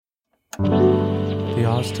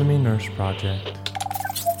Ostomy Nurse Project.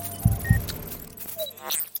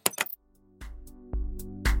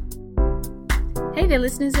 Hey there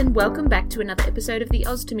listeners, and welcome back to another episode of the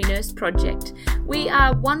Ostomy Nurse Project. We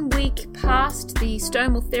are 1 week past the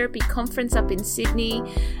Stomal Therapy Conference up in Sydney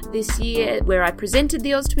this year where I presented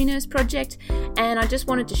the Ostomy Nurse Project, and I just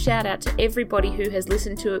wanted to shout out to everybody who has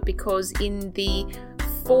listened to it, because in the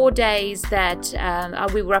 4 days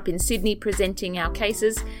that we were up in Sydney presenting our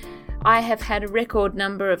cases, I have had a record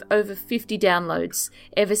number of over 50 downloads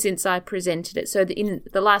ever since I presented it. So in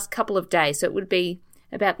the last couple of days, so it would be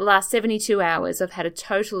about the last 72 hours, I've had a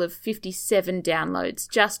total of 57 downloads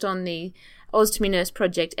just on the Ostomy Nurse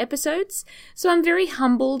Project episodes. So I'm very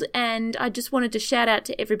humbled, and I just wanted to shout out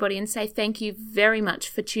to everybody and say thank you very much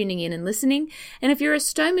for tuning in and listening. And if you're a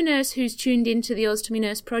stoma nurse who's tuned into the Ostomy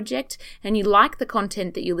Nurse Project and you like the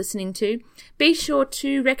content that you're listening to, be sure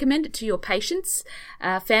to recommend it to your patients,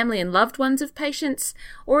 family and loved ones of patients,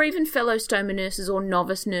 or even fellow stoma nurses or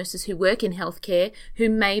novice nurses who work in healthcare who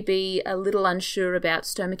may be a little unsure about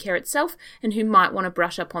stoma care itself and who might want to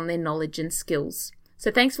brush up on their knowledge and skills. So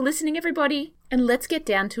thanks for listening, everybody, and let's get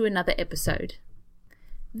down to another episode.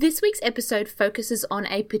 This week's episode focuses on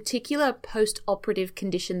a particular post-operative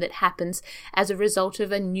condition that happens as a result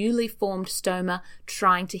of a newly formed stoma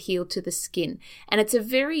trying to heal to the skin. And it's a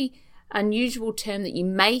very unusual term that you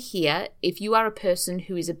may hear if you are a person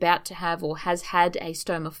who is about to have or has had a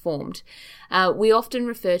stoma formed. We often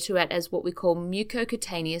refer to it as what we call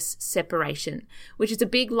mucocutaneous separation, which is a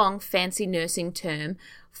big, long, fancy nursing term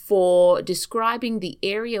for describing the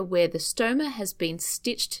area where the stoma has been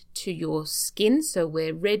stitched to your skin, so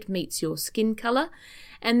where red meets your skin color,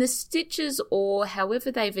 and the stitches, or however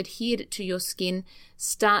they've adhered to your skin,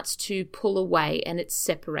 starts to pull away and it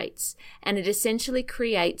separates. And it essentially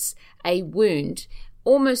creates a wound,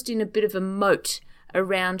 almost in a bit of a moat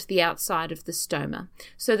around the outside of the stoma.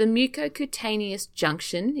 So the mucocutaneous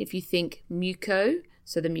junction, if you think muco,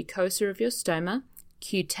 so the mucosa of your stoma,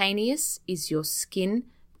 cutaneous is your skin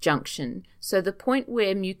junction. So the point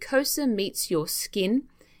where mucosa meets your skin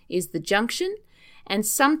is the junction, and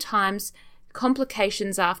sometimes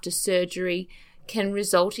complications after surgery can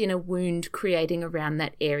result in a wound creating around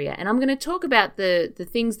that area. And I'm going to talk about the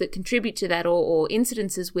things that contribute to that, or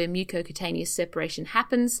incidences where mucocutaneous separation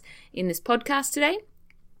happens in this podcast today,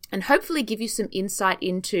 and hopefully give you some insight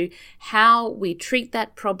into how we treat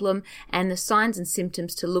that problem and the signs and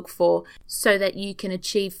symptoms to look for so that you can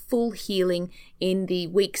achieve full healing in the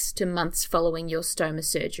weeks to months following your stoma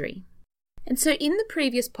surgery. And so in the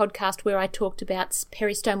previous podcast where I talked about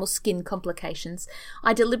peristomal skin complications,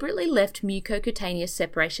 I deliberately left mucocutaneous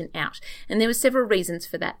separation out. And there were several reasons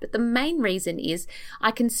for that. But the main reason is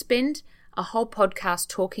I can spend a whole podcast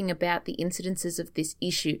talking about the incidences of this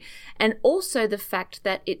issue, and also the fact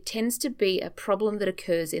that it tends to be a problem that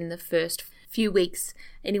occurs in the first few weeks,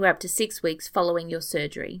 anywhere up to 6 weeks following your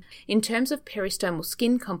surgery. In terms of peristomal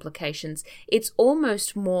skin complications, it's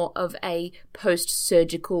almost more of a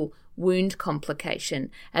post-surgical wound complication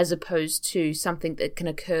as opposed to something that can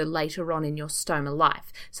occur later on in your stoma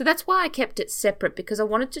life. So that's why I kept it separate, because I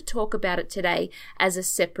wanted to talk about it today as a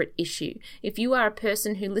separate issue. If you are a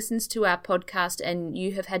person who listens to our podcast and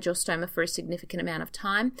you have had your stoma for a significant amount of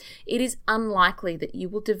time, it is unlikely that you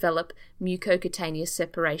will develop mucocutaneous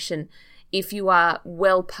separation if you are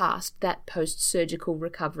well past that post-surgical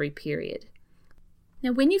recovery period.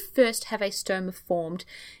 Now, when you first have a stoma formed,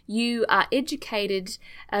 you are educated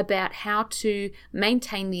about how to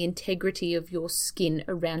maintain the integrity of your skin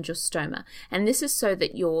around your stoma. And this is so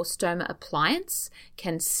that your stoma appliance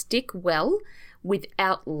can stick well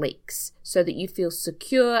without leaks, so that you feel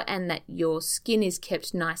secure and that your skin is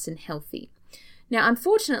kept nice and healthy. Now,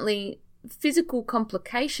 unfortunately, physical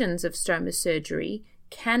complications of stoma surgery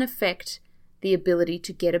can affect the ability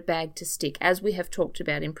to get a bag to stick, as we have talked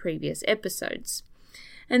about in previous episodes.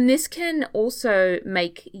 And this can also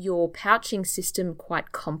make your pouching system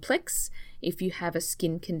quite complex if you have a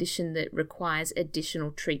skin condition that requires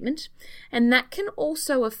additional treatment. And that can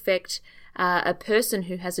also affect a person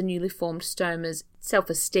who has a newly formed stoma's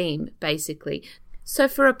self-esteem, basically. So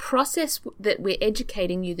for a process that we're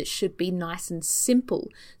educating you that should be nice and simple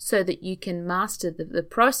so that you can master the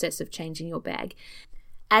process of changing your bag,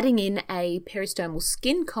 adding in a peristomal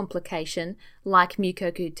skin complication like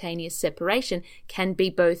mucocutaneous separation can be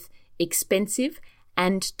both expensive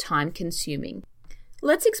and time-consuming.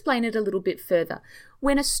 Let's explain it a little bit further.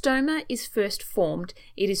 When a stoma is first formed,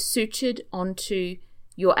 it is sutured onto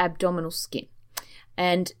your abdominal skin.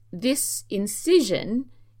 And this incision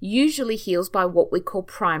usually heals by what we call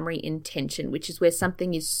primary intention, which is where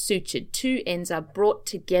something is sutured. Two ends are brought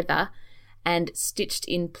together and stitched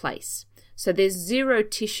in place. So there's zero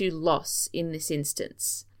tissue loss in this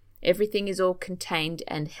instance. Everything is all contained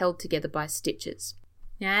and held together by stitches.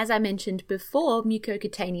 Now, as I mentioned before,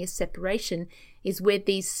 mucocutaneous separation is where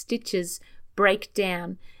these stitches break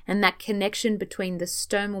down, and that connection between the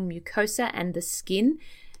stomal mucosa and the skin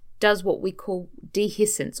does what we call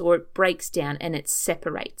dehiscence, or it breaks down and it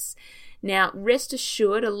separates. Now, rest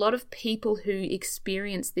assured, a lot of people who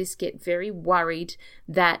experience this get very worried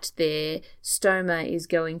that their stoma is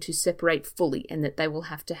going to separate fully and that they will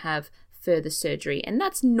have to have further surgery, and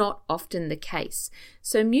that's not often the case.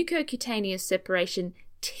 So mucocutaneous separation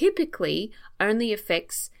typically only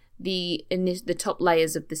affects the top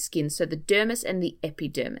layers of the skin, so the dermis and the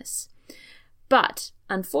epidermis. But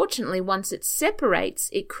unfortunately, once it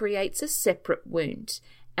separates, it creates a separate wound,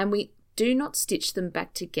 and we do not stitch them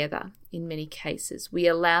back together in many cases. We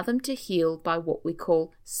allow them to heal by what we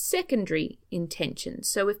call secondary intention.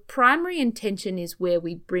 So if primary intention is where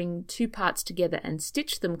we bring two parts together and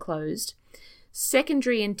stitch them closed,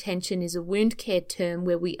 secondary intention is a wound care term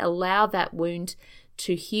where we allow that wound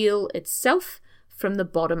to heal itself from the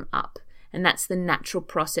bottom up. And that's the natural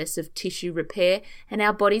process of tissue repair, and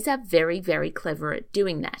our bodies are very, very clever at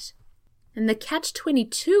doing that. And the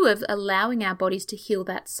catch-22 of allowing our bodies to heal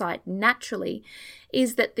that site naturally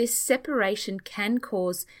is that this separation can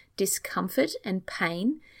cause discomfort and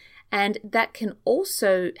pain, and that can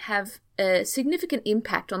also have a significant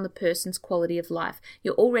impact on the person's quality of life.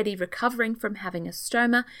 You're already recovering from having a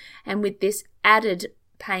stoma, and with this added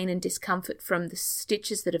pain and discomfort from the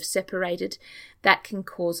stitches that have separated, that can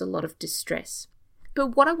cause a lot of distress.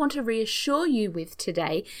 But what I want to reassure you with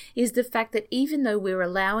today is the fact that even though we're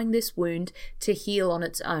allowing this wound to heal on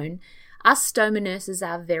its own, us stoma nurses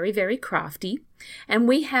are very, very crafty, and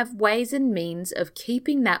we have ways and means of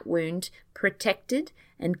keeping that wound protected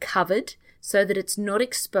and covered so that it's not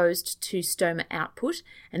exposed to stoma output,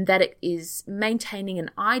 and that it is maintaining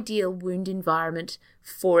an ideal wound environment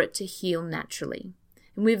for it to heal naturally.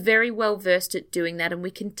 And we're very well versed at doing that, and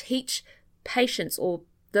we can teach patients or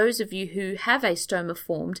those of you who have a stoma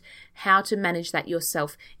formed how to manage that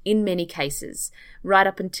yourself in many cases, right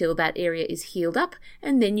up until that area is healed up,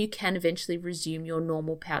 and then you can eventually resume your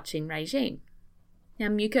normal pouching regime. Now,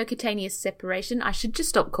 mucocutaneous separation, I should just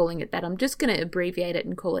stop calling it that. I'm just going to abbreviate it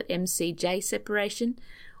and call it MCJ separation,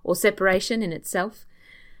 or separation in itself.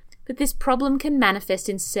 But this problem can manifest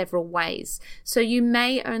in several ways. So you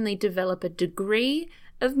may only develop a degree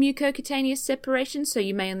of mucocutaneous separation, so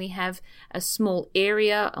you may only have a small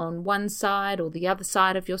area on one side or the other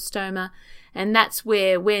side of your stoma, and that's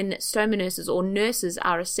where when stoma nurses or nurses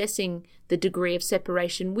are assessing the degree of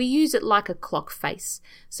separation, we use it like a clock face.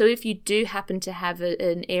 So if you do happen to have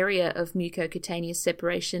an area of mucocutaneous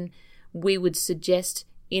separation, we would suggest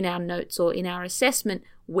in our notes or in our assessment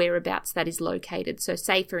whereabouts that is located. So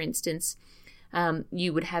say, for instance,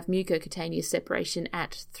 you would have mucocutaneous separation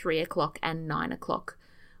at 3 o'clock and 9 o'clock,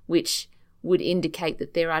 which would indicate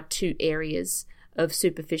that there are two areas of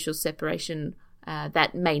superficial separation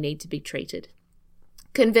that may need to be treated.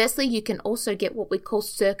 Conversely, you can also get what we call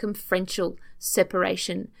circumferential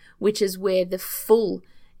separation, which is where the full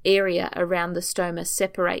area around the stoma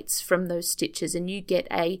separates from those stitches, and you get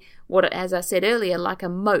as I said earlier, like a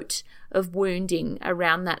moat of wounding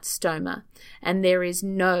around that stoma, and there is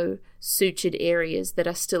no sutured areas that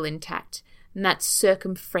are still intact. And that's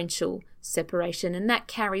circumferential separation, and that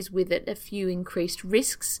carries with it a few increased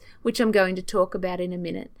risks, which I'm going to talk about in a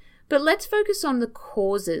minute. But let's focus on the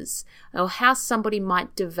causes, or how somebody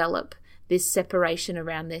might develop this separation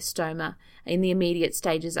around their stoma in the immediate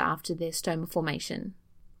stages after their stoma formation.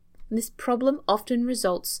 And this problem often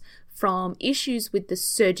results from issues with the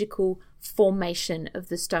surgical formation of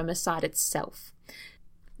the stoma site itself.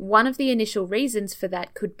 One of the initial reasons for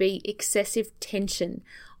that could be excessive tension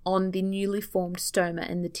on the newly formed stoma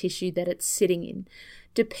and the tissue that it's sitting in.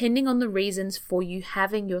 Depending on the reasons for you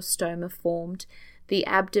having your stoma formed, the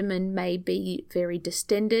abdomen may be very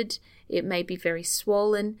distended, it may be very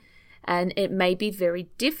swollen, and it may be very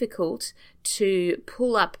difficult to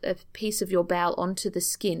pull up a piece of your bowel onto the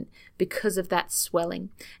skin because of that swelling.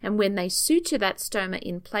 And when they suture that stoma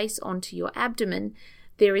in place onto your abdomen,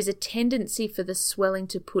 there is a tendency for the swelling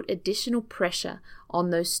to put additional pressure on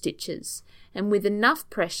those stitches. And with enough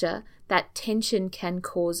pressure, that tension can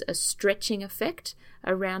cause a stretching effect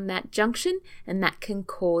around that junction, and that can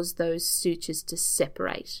cause those sutures to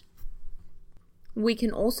separate. We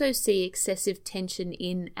can also see excessive tension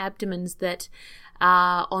in abdomens that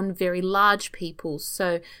are on very large people.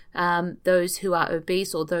 So those who are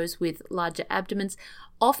obese or those with larger abdomens,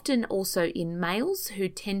 often also in males who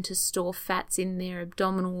tend to store fats in their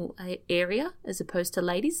abdominal area as opposed to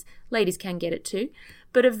ladies. Ladies can get it too.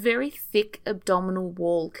 but a very thick abdominal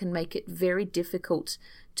wall can make it very difficult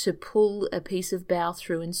to pull a piece of bowel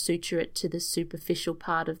through and suture it to the superficial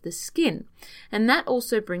part of the skin. And that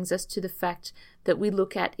also brings us to the fact that we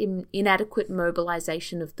look at inadequate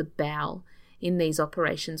mobilization of the bowel in these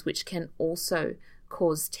operations, which can also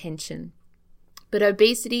cause tension. But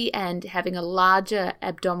obesity and having a larger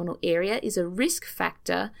abdominal area is a risk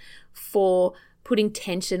factor for putting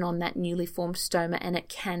tension on that newly formed stoma, and it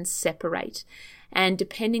can separate. And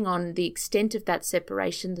depending on the extent of that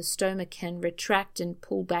separation, the stoma can retract and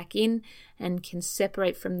pull back in and can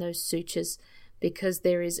separate from those sutures because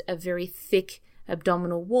there is a very thick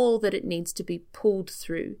abdominal wall that it needs to be pulled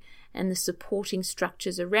through. And the supporting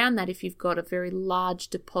structures around that, if you've got a very large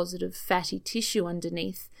deposit of fatty tissue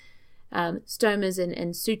underneath, stomas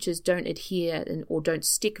and sutures don't adhere or don't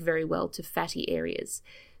stick very well to fatty areas.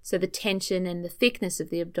 So the tension and the thickness of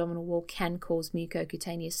the abdominal wall can cause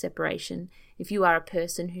mucocutaneous separation if you are a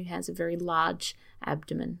person who has a very large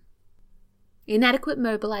abdomen. Inadequate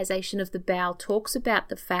mobilization of the bowel talks about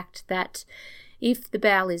the fact that if the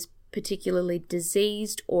bowel is particularly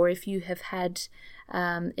diseased, or if you have had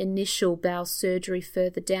initial bowel surgery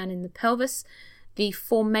further down in the pelvis, the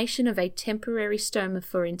formation of a temporary stoma,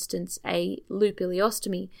 for instance, a loop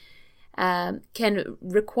ileostomy, can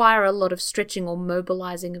require a lot of stretching or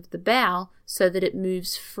mobilizing of the bowel so that it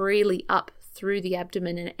moves freely up through the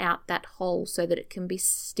abdomen and out that hole so that it can be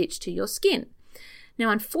stitched to your skin. Now,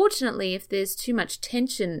 unfortunately, if there's too much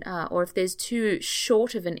tension or if there's too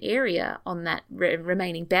short of an area on that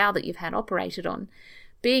remaining bowel that you've had operated on,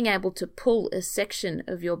 being able to pull a section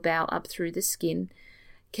of your bowel up through the skin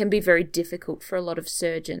can be very difficult for a lot of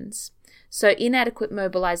surgeons. So inadequate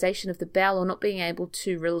mobilization of the bowel or not being able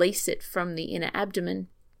to release it from the inner abdomen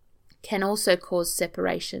can also cause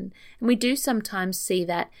separation. And we do sometimes see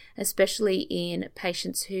that, especially in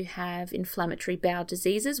patients who have inflammatory bowel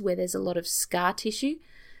diseases where there's a lot of scar tissue,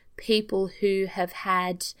 people who have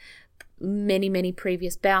had many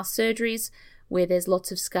previous bowel surgeries where there's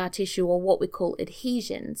lots of scar tissue or what we call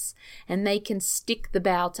adhesions, and they can stick the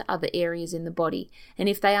bowel to other areas in the body. And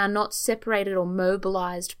if they are not separated or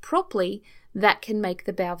mobilized properly, that can make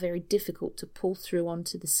the bowel very difficult to pull through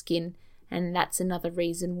onto the skin, and that's another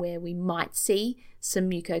reason where we might see some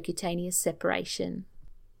mucocutaneous separation.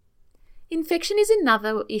 Infection is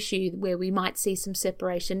another issue where we might see some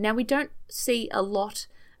separation. Now, we don't see a lot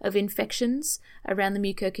of infections around the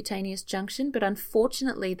mucocutaneous junction, but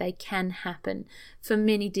unfortunately they can happen for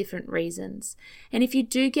many different reasons. And if you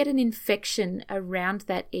do get an infection around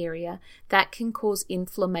that area, that can cause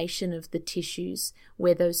inflammation of the tissues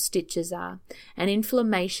where those stitches are. And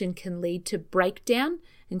inflammation can lead to breakdown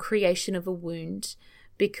and creation of a wound,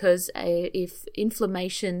 because if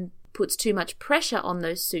inflammation puts too much pressure on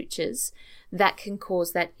those sutures, that can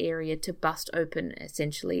cause that area to bust open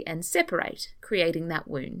essentially and separate, creating that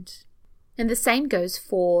wound. And the same goes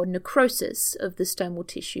for necrosis of the stomal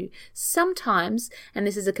tissue. Sometimes, and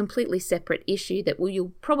this is a completely separate issue that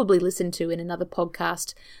you'll probably listen to in another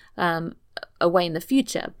podcast away in the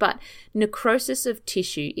future, but necrosis of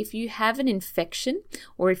tissue, if you have an infection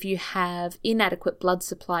or if you have inadequate blood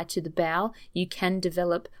supply to the bowel, you can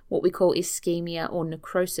develop what we call ischemia or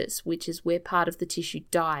necrosis, which is where part of the tissue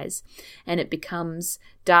dies and it becomes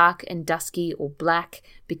dark and dusky or black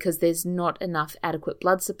because there's not enough adequate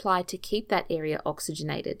blood supply to keep that area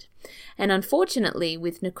oxygenated. And unfortunately,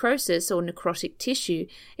 with necrosis or necrotic tissue,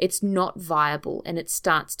 it's not viable and it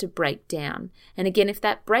starts to break down. And again, if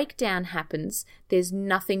that breakdown happens, there's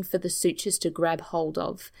nothing for the sutures to grab hold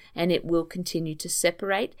of, and it will continue to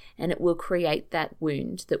separate and it will create that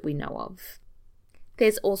wound that we know of.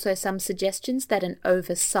 There's also some suggestions that an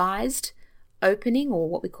oversized opening, or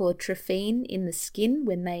what we call a trephine in the skin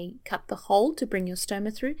when they cut the hole to bring your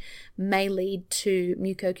stoma through, may lead to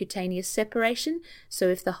mucocutaneous separation. So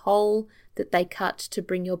if the hole that they cut to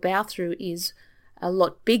bring your bowel through is a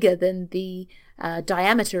lot bigger than the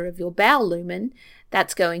diameter of your bowel lumen,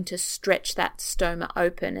 that's going to stretch that stoma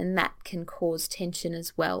open, and that can cause tension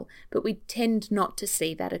as well. But we tend not to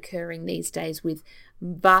see that occurring these days with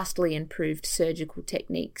vastly improved surgical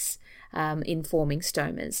techniques in forming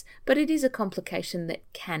stomas. But it is a complication that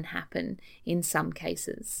can happen in some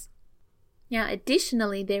cases. Now,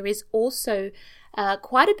 additionally, there is also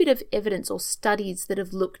quite a bit of evidence or studies that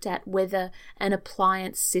have looked at whether an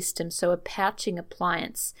appliance system, so a pouching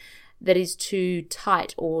appliance, that is too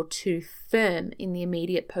tight or too firm in the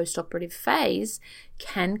immediate postoperative phase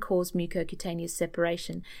can cause mucocutaneous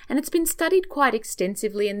separation. And it's been studied quite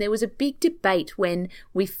extensively, and there was a big debate when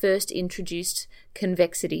we first introduced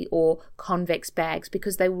convexity or convex bags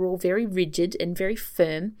because they were all very rigid and very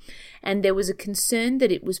firm, and there was a concern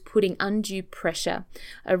that it was putting undue pressure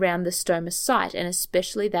around the stoma site, and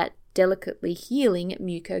especially that delicately healing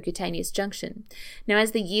mucocutaneous junction. Now,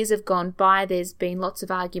 as the years have gone by, there's been lots of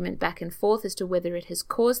argument back and forth as to whether it has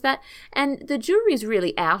caused that, and the jury is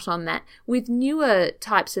really out on that, with newer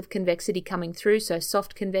types of convexity coming through, so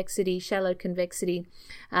soft convexity, shallow convexity,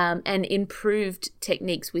 and improved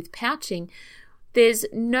techniques with pouching. There's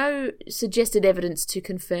no suggested evidence to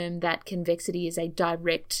confirm that convexity is a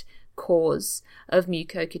direct cause of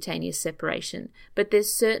mucocutaneous separation, but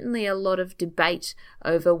there's certainly a lot of debate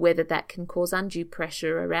over whether that can cause undue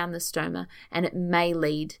pressure around the stoma, and it may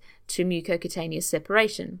lead to mucocutaneous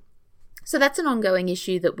separation. So that's an ongoing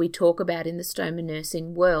issue that we talk about in the stoma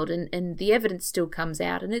nursing world, and the evidence still comes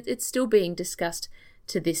out, and it's still being discussed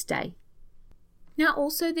to this day. Now,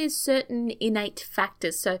 also there's certain innate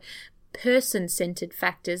factors, so person-centered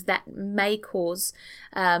factors that may cause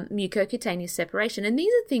mucocutaneous separation. And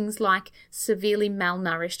these are things like severely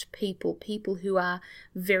malnourished people who are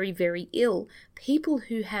very, very ill, people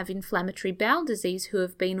who have inflammatory bowel disease who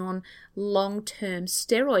have been on long-term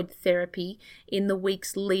steroid therapy in the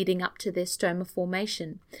weeks leading up to their stoma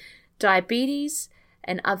formation. Diabetes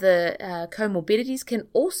and other comorbidities can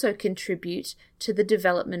also contribute to the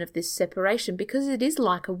development of this separation because it is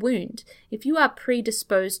like a wound. If you are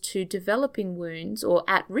predisposed to developing wounds or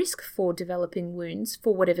at risk for developing wounds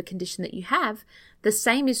for whatever condition that you have, the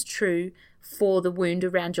same is true for the wound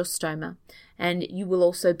around your stoma, and you will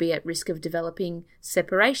also be at risk of developing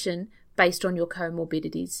separation based on your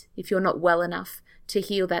comorbidities if you're not well enough to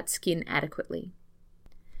heal that skin adequately.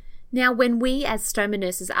 Now, when we as stoma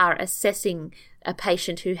nurses are assessing a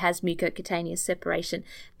patient who has mucocutaneous separation,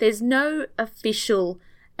 there's no official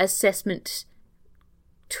assessment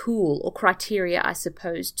tool or criteria, I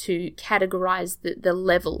suppose, to categorize the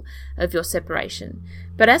level of your separation.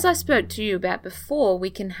 But as I spoke to you about before, we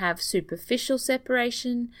can have superficial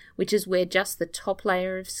separation, which is where just the top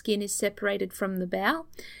layer of skin is separated from the bowel.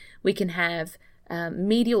 We can have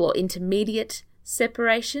medial or intermediate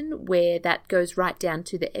separation, where that goes right down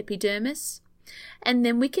to the epidermis. And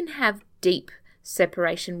then we can have deep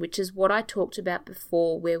separation, which is what I talked about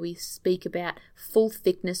before, where we speak about full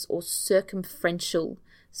thickness or circumferential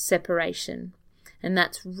separation. And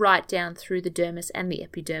that's right down through the dermis and the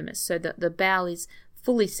epidermis, so that the bowel is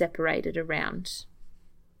fully separated around.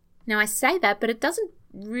 Now, I say that, but it doesn't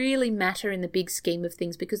really matter in the big scheme of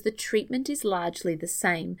things because the treatment is largely the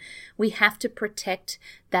same. We have to protect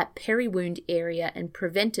that peri-wound area and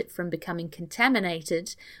prevent it from becoming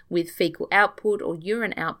contaminated with fecal output or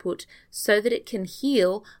urine output so that it can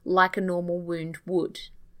heal like a normal wound would.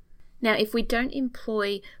 Now, if we don't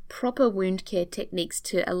employ proper wound care techniques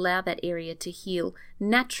to allow that area to heal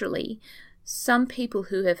naturally, some people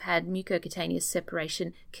who have had mucocutaneous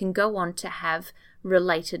separation can go on to have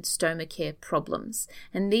related stoma care problems.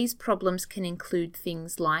 And these problems can include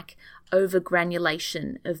things like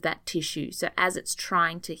overgranulation of that tissue. So as it's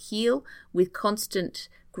trying to heal with constant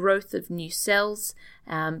growth of new cells,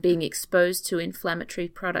 being exposed to inflammatory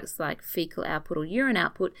products like fecal output or urine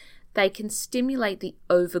output, they can stimulate the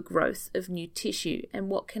overgrowth of new tissue. And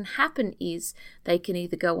what can happen is they can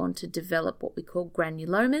either go on to develop what we call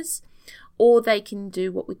granulomas, or they can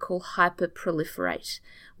do what we call hyperproliferate,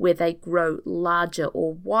 where they grow larger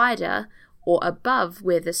or wider or above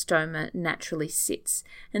where the stoma naturally sits.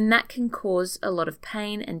 And that can cause a lot of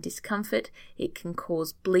pain and discomfort. It can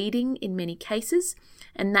cause bleeding in many cases,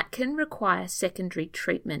 and that can require secondary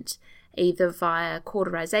treatment, either via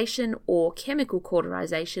cauterization or chemical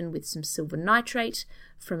cauterization with some silver nitrate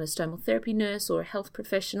from a stomal therapy nurse or a health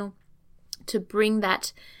professional to bring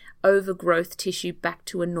that overgrowth tissue back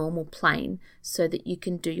to a normal plane so that you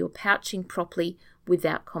can do your pouching properly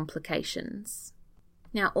without complications.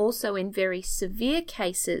 Now, also in very severe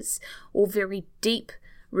cases or very deep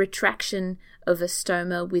retraction of a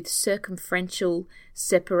stoma with circumferential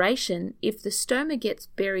separation, if the stoma gets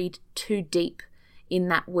buried too deep in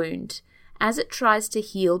that wound, as it tries to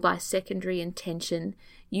heal by secondary intention,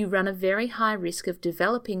 you run a very high risk of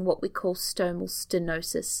developing what we call stomal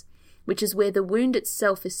stenosis, which is where the wound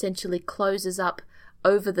itself essentially closes up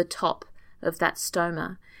over the top of that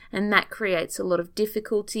stoma. And that creates a lot of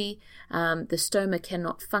difficulty. The stoma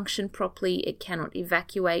cannot function properly, it cannot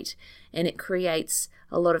evacuate, and it creates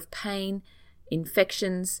a lot of pain,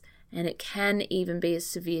 infections, And it can even be as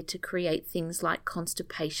severe to create things like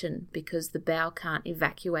constipation because the bowel can't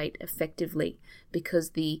evacuate effectively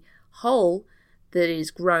because the hole that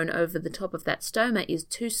is grown over the top of that stoma is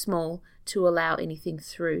too small to allow anything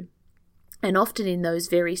through. And often in those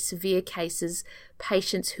very severe cases,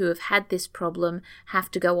 patients who have had this problem have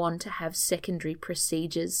to go on to have secondary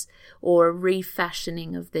procedures or a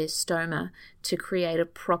refashioning of their stoma to create a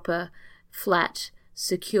proper, flat,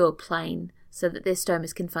 secure plane so that their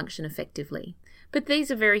stomas can function effectively. But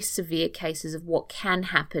these are very severe cases of what can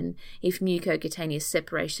happen if mucocutaneous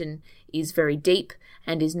separation is very deep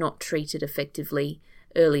and is not treated effectively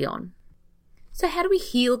early on. So how do we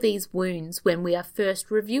heal these wounds when we are first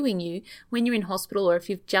reviewing you when you're in hospital, or if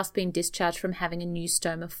you've just been discharged from having a new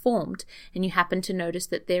stoma formed and you happen to notice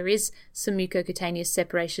that there is some mucocutaneous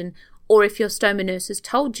separation, or if your stoma nurse has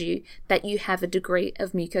told you that you have a degree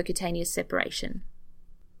of mucocutaneous separation?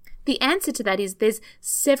 The answer to that is there's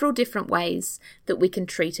several different ways that we can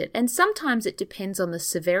treat it, and sometimes it depends on the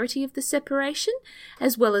severity of the separation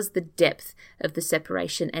as well as the depth of the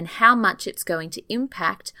separation and how much it's going to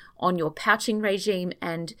impact on your pouching regime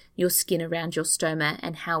and your skin around your stoma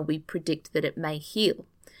and how we predict that it may heal.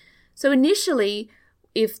 So initially,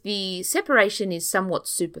 if the separation is somewhat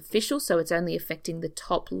superficial, so it's only affecting the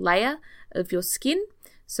top layer of your skin,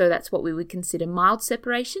 so that's what we would consider mild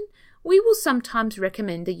separation, we will sometimes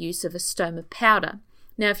recommend the use of a stoma powder.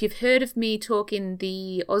 Now, if you've heard of me talk in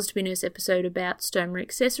the Ostomy Nurse episode about stoma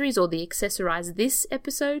accessories, or the Accessorize This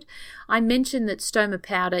episode, I mentioned that stoma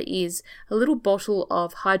powder is a little bottle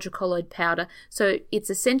of hydrocolloid powder. So it's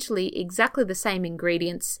essentially exactly the same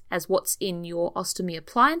ingredients as what's in your ostomy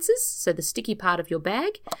appliances, so the sticky part of your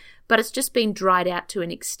bag, but it's just been dried out to an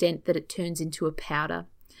extent that it turns into a powder.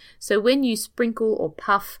 So when you sprinkle or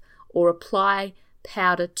puff or apply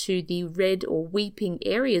powder to the red or weeping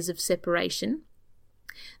areas of separation,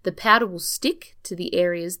 the powder will stick to the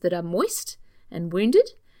areas that are moist and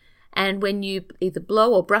wounded, and when you either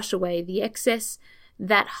blow or brush away the excess,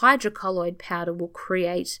 that hydrocolloid powder will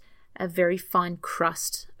create a very fine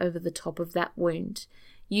crust over the top of that wound.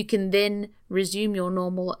 You can then resume your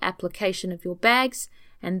normal application of your bags,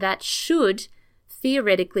 and that should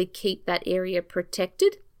theoretically keep that area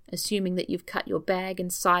protected. Assuming that you've cut your bag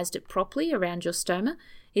and sized it properly around your stoma,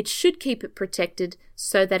 it should keep it protected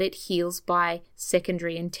so that it heals by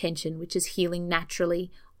secondary intention, which is healing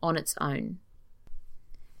naturally on its own.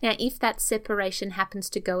 Now, if that separation happens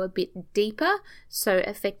to go a bit deeper, so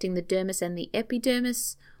affecting the dermis and the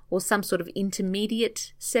epidermis, or some sort of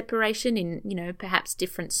intermediate separation in, perhaps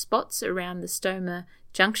different spots around the stoma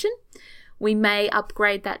junction, we may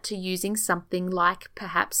upgrade that to using something like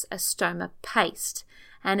perhaps a stoma paste.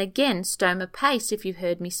 And again, stoma paste, if you've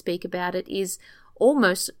heard me speak about it, is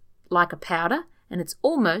almost like a powder and it's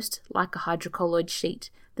almost like a hydrocolloid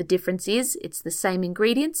sheet. The difference is it's the same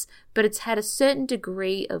ingredients, but it's had a certain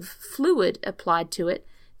degree of fluid applied to it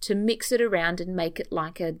to mix it around and make it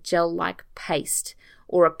like a gel-like paste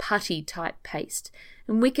or a putty type paste.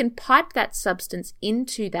 And we can pipe that substance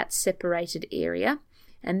into that separated area,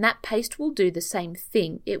 and that paste will do the same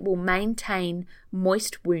thing. It will maintain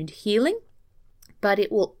moist wound healing, but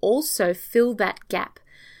it will also fill that gap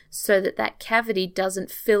so that that cavity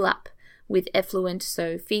doesn't fill up with effluent,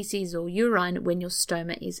 so feces or urine, when your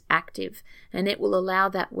stoma is active, and it will allow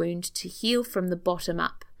that wound to heal from the bottom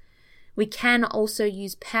up. We can also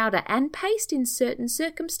use powder and paste in certain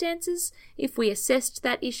circumstances if we assessed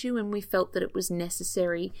that issue and we felt that it was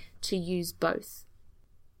necessary to use both.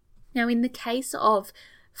 Now, in the case of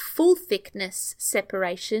full thickness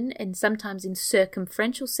separation and sometimes in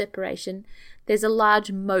circumferential separation, there's a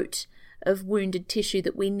large moat of wounded tissue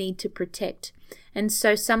that we need to protect. And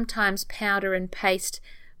so sometimes powder and paste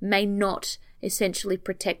may not essentially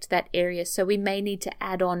protect that area. So we may need to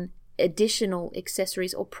add on additional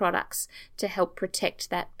accessories or products to help protect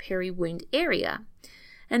that peri-wound area.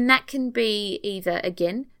 And that can be either,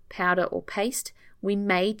 again, powder or paste. We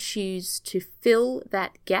may choose to fill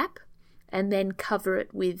that gap and then cover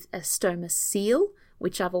it with a stoma seal,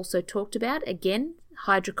 which I've also talked about, again,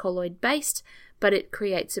 hydrocolloid based, but it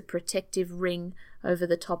creates a protective ring over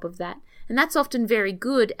the top of that. And that's often very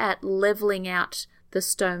good at leveling out the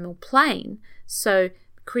stomal plane, so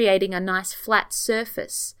creating a nice flat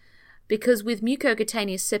surface. Because with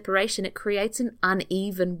mucocutaneous separation, it creates an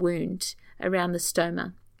uneven wound around the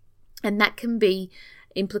stoma. And that can be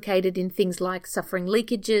implicated in things like suffering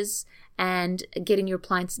leakages and getting your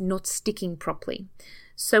appliance not sticking properly.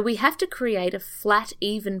 So we have to create a flat,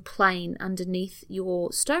 even plane underneath your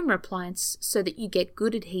stoma appliance so that you get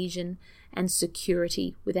good adhesion and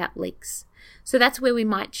security without leaks. So that's where we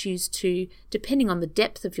might choose to, depending on the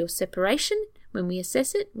depth of your separation, When we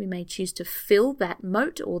assess it, we may choose to fill that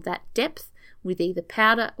moat or that depth with either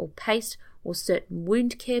powder or paste or certain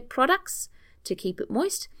wound care products to keep it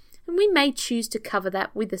moist, and we may choose to cover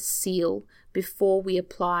that with a seal before we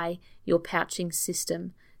apply your pouching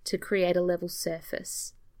system to create a level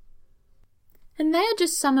surface. And they are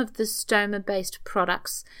just some of the stoma-based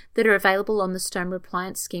products that are available on the stoma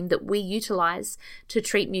appliance scheme that we utilise to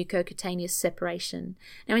treat mucocutaneous separation.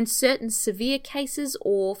 Now, in certain severe cases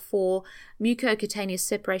or for mucocutaneous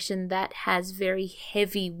separation that has very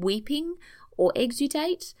heavy weeping or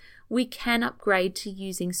exudate, we can upgrade to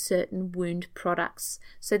using certain wound products.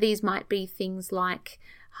 So these might be things like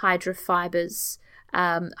hydrofibers,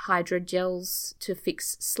 hydrogels to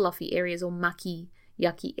fix sloughy areas or mucky,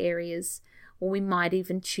 yucky areas, or we might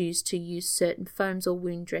even choose to use certain foams or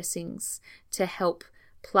wound dressings to help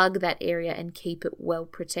plug that area and keep it well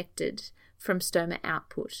protected from stoma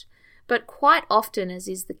output. But quite often, as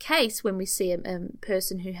is the case when we see a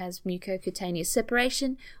person who has mucocutaneous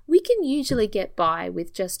separation, we can usually get by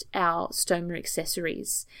with just our stoma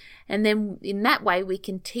accessories. And then in that way, we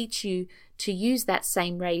can teach you to use that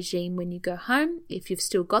same regime when you go home, if you've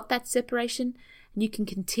still got that separation, and you can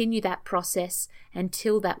continue that process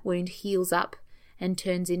until that wound heals up and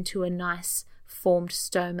turns into a nice formed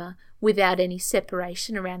stoma without any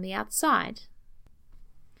separation around the outside.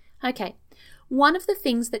 Okay. One of the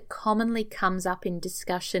things that commonly comes up in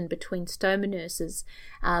discussion between stoma nurses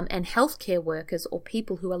and healthcare workers or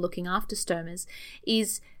people who are looking after stomas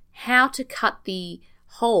is how to cut the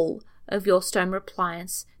hole of your stoma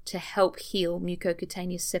appliance to help heal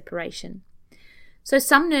mucocutaneous separation. So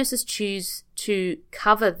some nurses choose to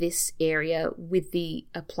cover this area with the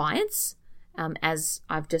appliance, as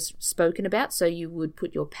I've just spoken about. So you would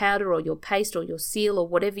put your powder or your paste or your seal or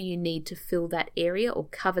whatever you need to fill that area or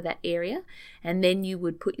cover that area. And then you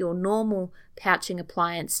would put your normal pouching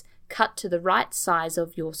appliance cut to the right size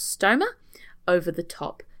of your stoma over the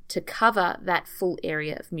top to cover that full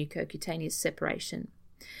area of mucocutaneous separation.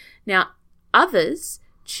 Now, others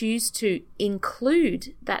choose to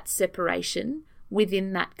include that separation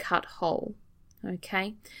within that cut hole.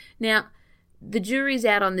 Okay? Now, the jury's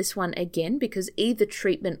out on this one again because either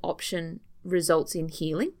treatment option results in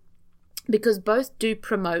healing, because both do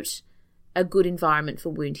promote a good environment for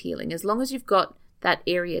wound healing. As long as you've got that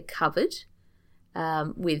area covered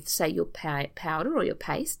with, say, your powder or your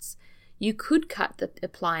pastes, you could cut the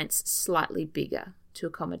appliance slightly bigger to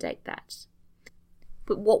accommodate that.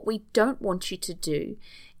 But what we don't want you to do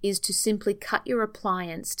is to simply cut your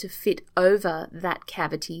appliance to fit over that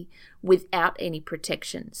cavity without any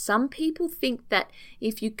protection. Some people think that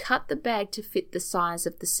if you cut the bag to fit the size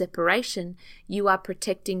of the separation, you are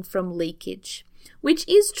protecting from leakage, which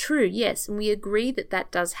is true, yes, and we agree that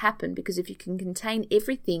that does happen, because if you can contain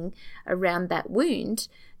everything around that wound,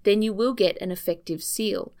 then you will get an effective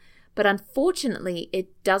seal. But unfortunately, it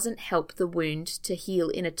doesn't help the wound to heal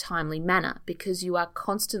in a timely manner because you are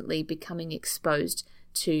constantly becoming exposed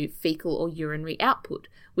to fecal or urinary output,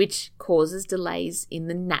 which causes delays in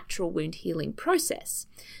the natural wound healing process.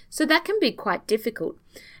 So that can be quite difficult.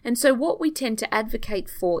 And so what we tend to advocate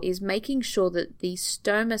for is making sure that the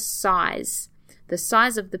stoma size, the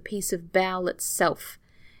size of the piece of bowel itself,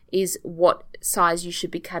 is what size you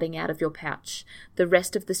should be cutting out of your pouch. The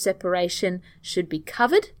rest of the separation should be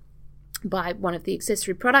covered by one of the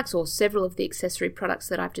accessory products or several of the accessory products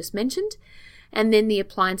that I've just mentioned, and then the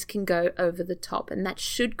appliance can go over the top, and that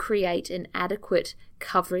should create an adequate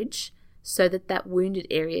coverage so that that wounded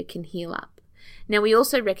area can heal up. Now, we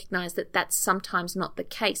also recognize that that's sometimes not the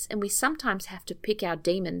case, and we sometimes have to pick our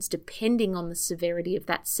demons depending on the severity of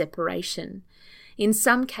that separation. In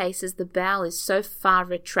some cases, the bowel is so far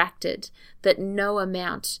retracted that no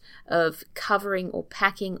amount of covering or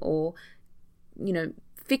packing or,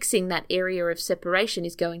 fixing that area of separation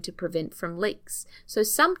is going to prevent from leaks. So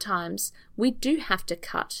sometimes we do have to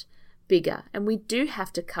cut bigger, and we do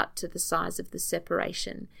have to cut to the size of the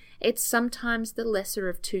separation. It's sometimes the lesser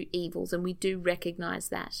of two evils, and we do recognize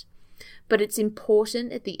that. But it's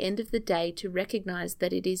important at the end of the day to recognize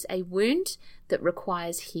that it is a wound that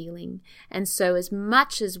requires healing. And so as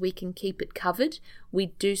much as we can keep it covered,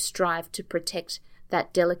 we do strive to protect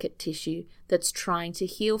that delicate tissue that's trying to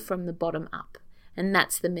heal from the bottom up. And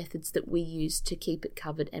that's the methods that we use to keep it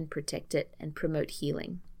covered and protect it and promote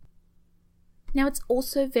healing. Now, it's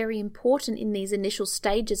also very important in these initial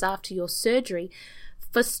stages after your surgery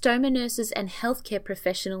for stoma nurses and healthcare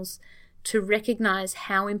professionals to recognize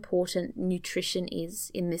how important nutrition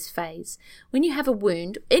is in this phase. When you have a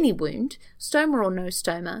wound, any wound, stoma or no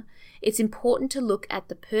stoma, it's important to look at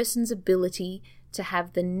the person's ability to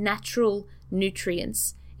have the natural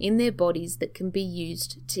nutrients in their bodies that can be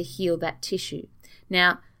used to heal that tissue.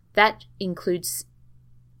 Now, that includes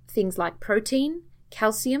things like protein,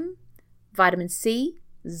 calcium, vitamin C,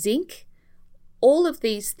 zinc. All of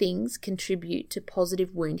these things contribute to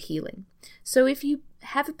positive wound healing. So if you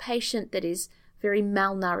have a patient that is very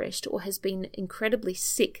malnourished or has been incredibly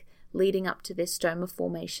sick leading up to their stoma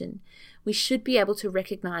formation, we should be able to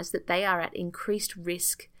recognize that they are at increased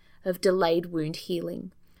risk of delayed wound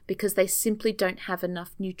healing because they simply don't have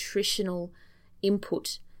enough nutritional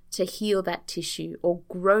input to heal that tissue or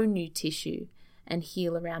grow new tissue and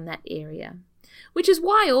heal around that area. Which is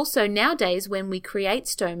why also nowadays when we create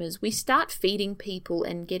stomas, we start feeding people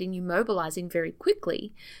and getting you mobilizing very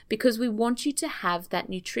quickly because we want you to have that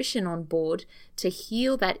nutrition on board to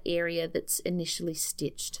heal that area that's initially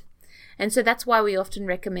stitched. And so that's why we often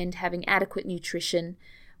recommend having adequate nutrition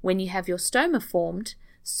when you have your stoma formed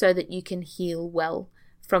so that you can heal well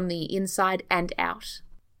from the inside and out.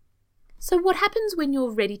 So what happens when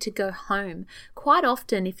you're ready to go home? Quite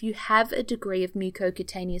often, if you have a degree of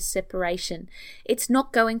mucocutaneous separation, it's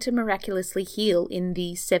not going to miraculously heal in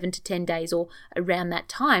the 7 to 10 days or around that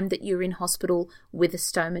time that you're in hospital with a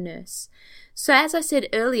stoma nurse. So as I said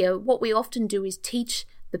earlier, what we often do is teach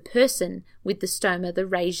the person with the stoma the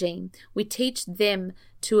regime. We teach them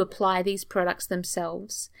to apply these products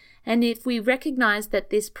themselves. And if we recognize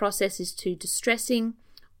that this process is too distressing,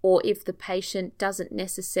 or if the patient doesn't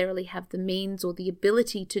necessarily have the means or the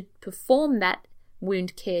ability to perform that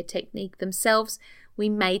wound care technique themselves, we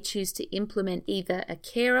may choose to implement either a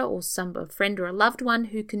carer or a friend or a loved one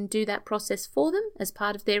who can do that process for them as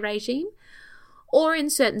part of their regime. Or in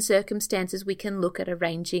certain circumstances, we can look at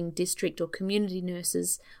arranging district or community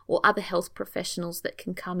nurses or other health professionals that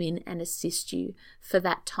can come in and assist you for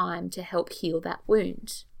that time to help heal that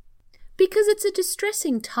wound. Because it's a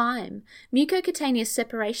distressing time. Mucocutaneous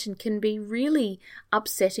separation can be really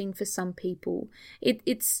upsetting for some people.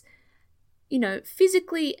 It's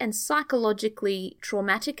physically and psychologically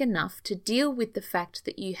traumatic enough to deal with the fact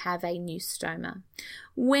that you have a new stoma.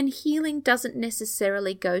 When healing doesn't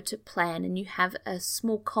necessarily go to plan and you have a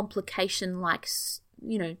small complication like,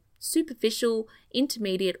 superficial,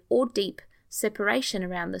 intermediate, or deep separation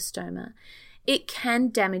around the stoma, it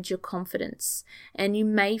can damage your confidence and you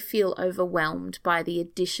may feel overwhelmed by the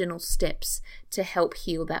additional steps to help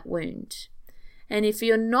heal that wound. And if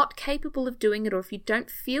you're not capable of doing it or if you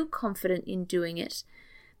don't feel confident in doing it,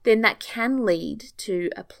 then that can lead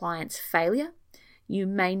to appliance failure. You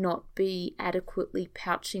may not be adequately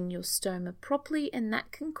pouching your stoma properly, and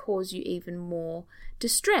that can cause you even more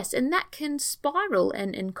distress. And that can spiral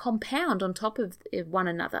and compound on top of one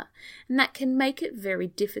another. And that can make it very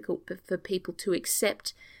difficult for people to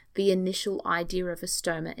accept the initial idea of a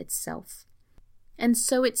stoma itself. And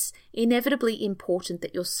so it's inevitably important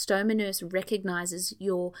that your stoma nurse recognizes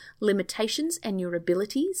your limitations and your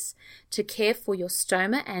abilities to care for your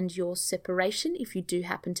stoma and your separation if you do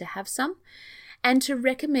happen to have some, and to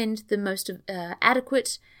recommend the most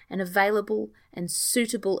adequate and available and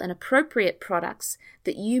suitable and appropriate products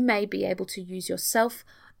that you may be able to use yourself,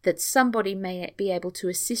 that somebody may be able to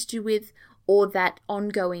assist you with, or that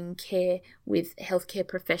ongoing care with healthcare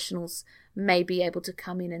professionals may be able to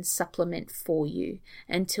come in and supplement for you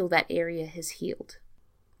until that area has healed.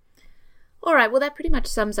 All right, well, that pretty much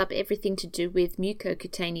sums up everything to do with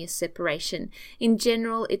mucocutaneous separation. In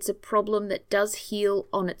general, it's a problem that does heal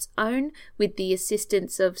on its own with the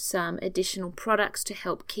assistance of some additional products to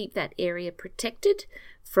help keep that area protected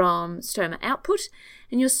from stoma output.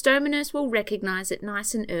 And your stoma nurse will recognize it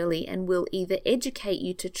nice and early and will either educate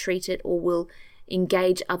you to treat it or will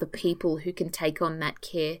engage other people who can take on that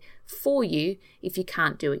care for you if you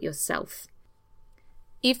can't do it yourself.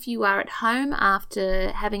 If you are at home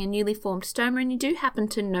after having a newly formed stoma and you do happen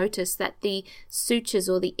to notice that the sutures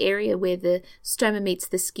or the area where the stoma meets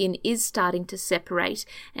the skin is starting to separate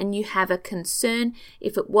and you have a concern,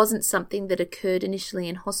 if it wasn't something that occurred initially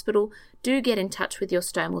in hospital, do get in touch with your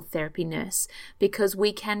stomal therapy nurse because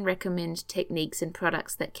we can recommend techniques and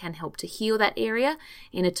products that can help to heal that area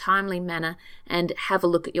in a timely manner and have a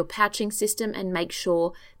look at your pouching system and make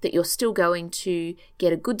sure that you're still going to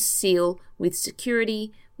get a good seal with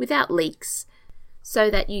security, without leaks,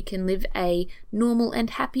 so that you can live a normal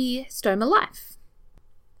and happy stoma life.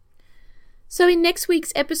 So in next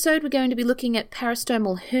week's episode, we're going to be looking at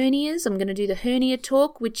peristomal hernias. I'm going to do the hernia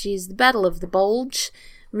talk, which is the battle of the bulge,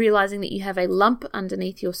 realizing that you have a lump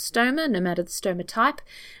underneath your stoma, no matter the stoma type.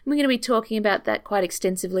 And we're going to be talking about that quite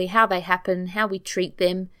extensively, how they happen, how we treat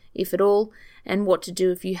them, if at all, and what to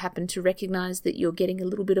do if you happen to recognize that you're getting a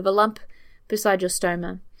little bit of a lump beside your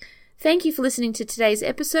stoma. Thank you for listening to today's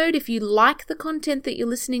episode. If you like the content that you're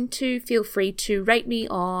listening to, feel free to rate me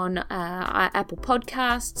on Apple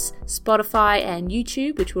Podcasts, Spotify, and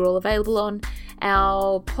YouTube, which we're all available on.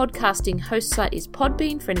 Our podcasting host site is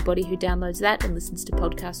Podbean for anybody who downloads that and listens to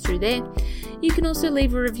podcasts through there. You can also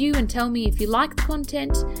leave a review and tell me if you like the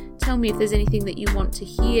content. Tell me if there's anything that you want to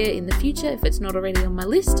hear in the future, if it's not already on my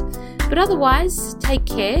list. But otherwise, take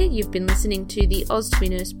care. You've been listening to the Ostomy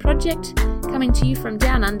Nurse Project, coming to you from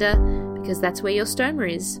down under, because that's where your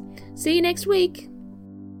stoma is. See you next week.